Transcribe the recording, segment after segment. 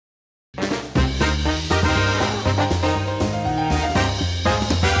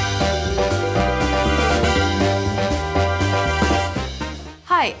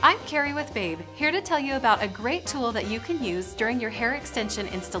Hi, I'm Carrie with Babe, here to tell you about a great tool that you can use during your hair extension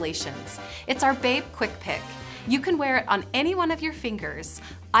installations. It's our Babe Quick Pick. You can wear it on any one of your fingers.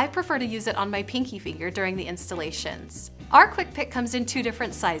 I prefer to use it on my pinky finger during the installations. Our Quick Pick comes in two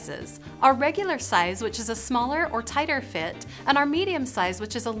different sizes. Our regular size, which is a smaller or tighter fit, and our medium size,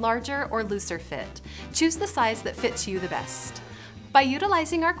 which is a larger or looser fit. Choose the size that fits you the best. By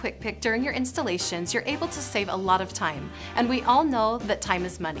utilizing our Quick Pick during your installations, you're able to save a lot of time, and we all know that time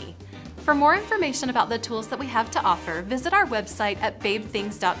is money. For more information about the tools that we have to offer, visit our website at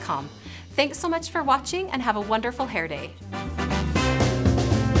babethings.com. Thanks so much for watching and have a wonderful hair day.